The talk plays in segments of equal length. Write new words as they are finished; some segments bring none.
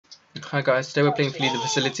Hi guys, today we're playing Flee the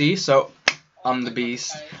Facility. So I'm the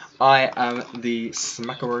beast. I am the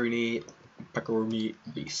smackaroni pepperoni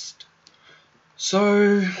beast.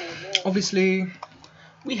 So obviously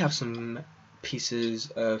we have some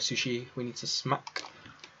pieces of sushi we need to smack.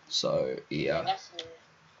 So yeah,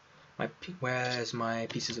 where's my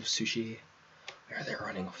pieces of sushi? Where are they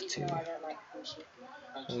running off to?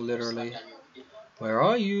 Literally. Where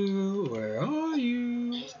are you? Where are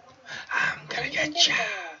you? I'm gonna get ya.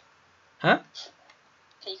 Huh?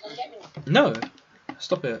 Can you come get me? No.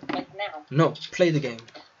 Stop it. Like now? No. Play the game.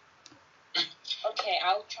 Okay,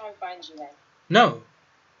 I'll try and find you then. No.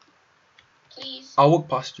 Please. I'll walk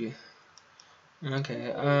past you.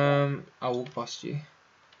 Okay. I'll walk past you.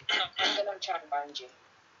 I'm gonna try and find you.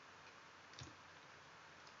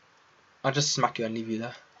 I'll just smack you and leave you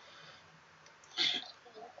there.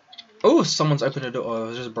 Oh, someone's opened the door. Oh, it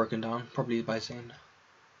was just broken down. Probably by Zane.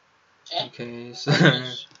 Okay, so...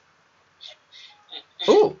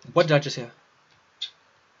 Oh, what did I just hear?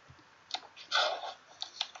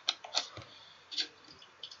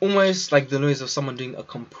 Almost like the noise of someone doing a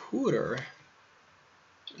computer.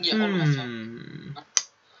 They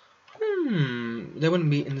wouldn't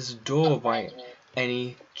be in this door by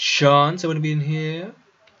any chance. They wouldn't be in here.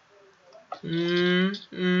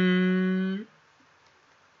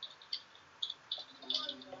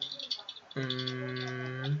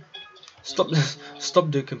 Stop this. Stop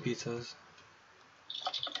doing computers.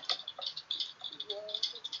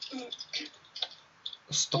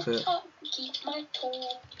 Stop it.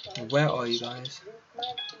 Where are you guys?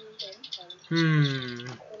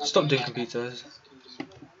 Stop doing computers.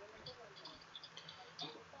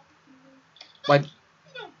 Why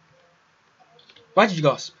did you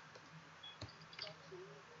gasp?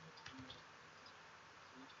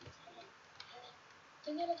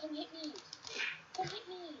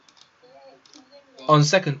 On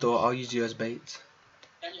second thought, I'll use you as bait.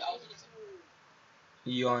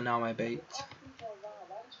 You are now my bait.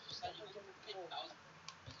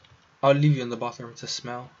 I'll leave you in the bathroom to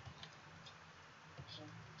smell.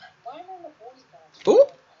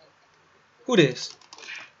 Oh! Who this?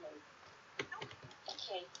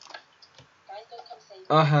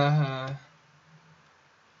 Uh-huh.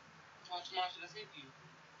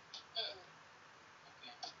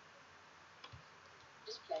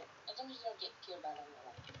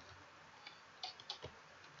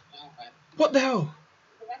 What the hell?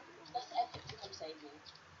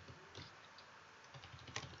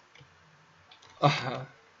 Uh-huh.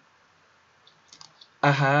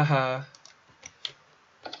 Uh-huh.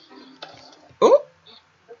 Oh!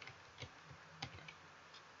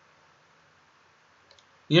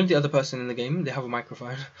 You know the other person in the game, they have a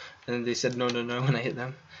microphone. And then they said no no no when I hit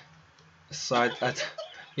them. So I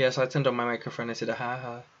turned on my microphone and I said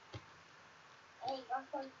ha.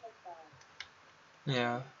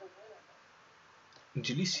 Yeah.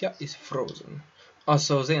 Julicia is frozen. Oh,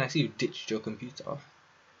 so Zane, I see you ditched your computer.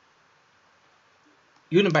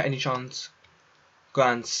 You wouldn't by any chance go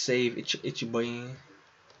and save itchy boy.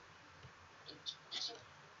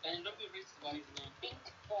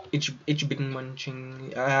 Itch bing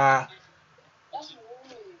munching.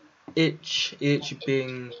 Itch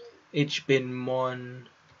bin mon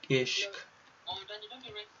ishk.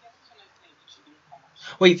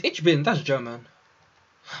 Wait, itch bin, that's German.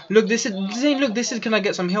 Look, this is Zane. Look, this is. Can I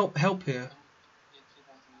get some help here?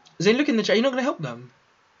 Zane, look in the chat. You're not gonna help them.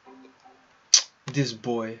 This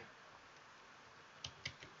boy.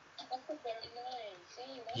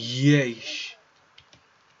 Yeesh.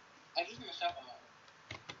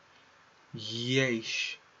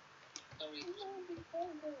 Yeesh.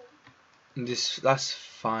 That's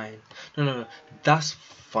fine. No. That's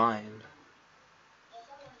fine.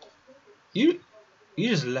 You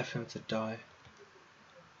just left him to die.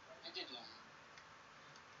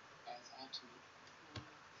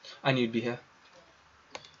 I knew you'd be here.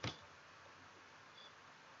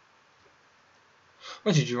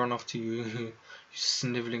 Where did you run off to, you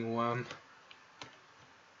snivelling worm?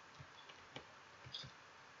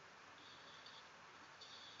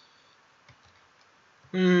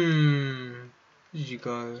 Where did you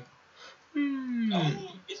go?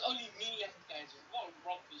 It's only me left, guys. What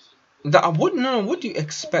rubbish. That I wouldn't know. What do you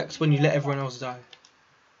expect when you let everyone else die?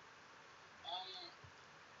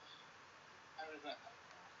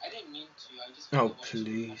 I didn't mean to. I just. Oh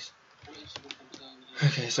please.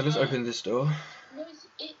 Okay, so let's open this door. No, it's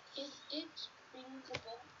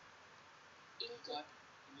drinkable.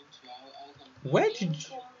 Where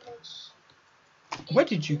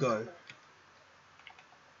did you go?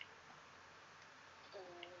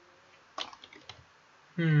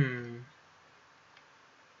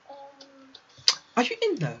 Are you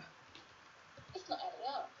in there?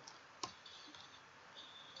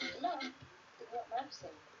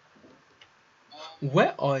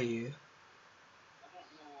 Where are you? I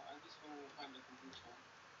don't know. I just want to find the computer.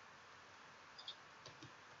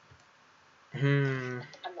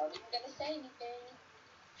 I'm not even gonna say anything.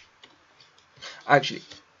 Actually,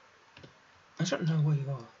 I don't know where you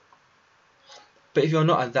are. But if you're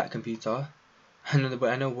not at that computer, I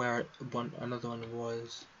know where another one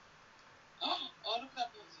was. Oh, look at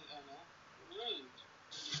that person. Oh, no. Rude.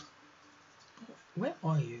 Where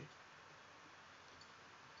are you?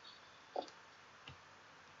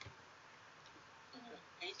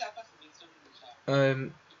 Can you say I passed the mixer in the chat?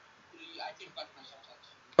 I take back my shout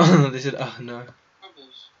out. They said, oh no.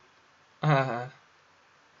 Rubbish.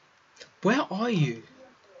 Where are you?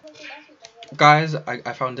 Guys,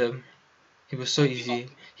 I found him. He was so easy.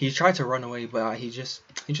 He tried to run away, but he just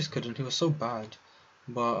couldn't. He was so bad.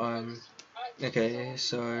 But okay,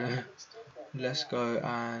 so let's go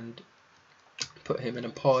and put him in a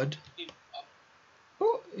pod.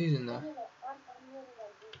 Oh, he's in there.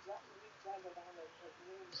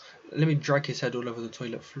 Let me drag his head all over the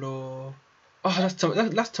toilet floor. Oh,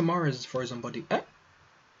 that's Tamara's frozen body. Eh?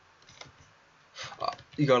 Oh,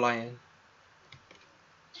 you go lion.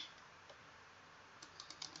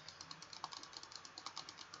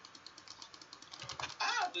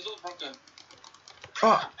 This one's broken.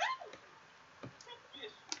 Oh,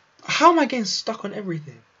 how am I getting stuck on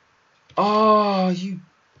everything? Oh, you.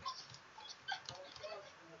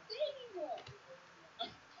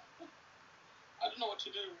 I don't know what to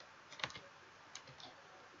do.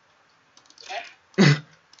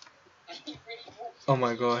 Oh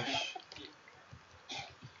my gosh.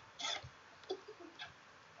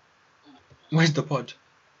 Where's the pod?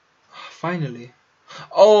 Finally.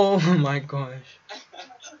 Oh my gosh.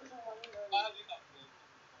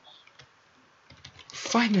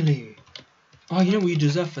 Finally. Oh, you know what you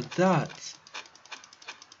deserve for that?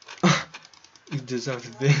 You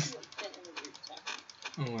deserve this.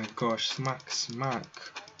 Oh my gosh, smack.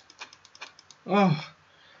 Oh,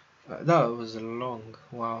 that was long.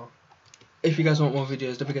 Wow. If you guys want more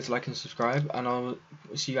videos, don't forget to like and subscribe, and I'll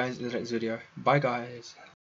see you guys in the next video. Bye guys.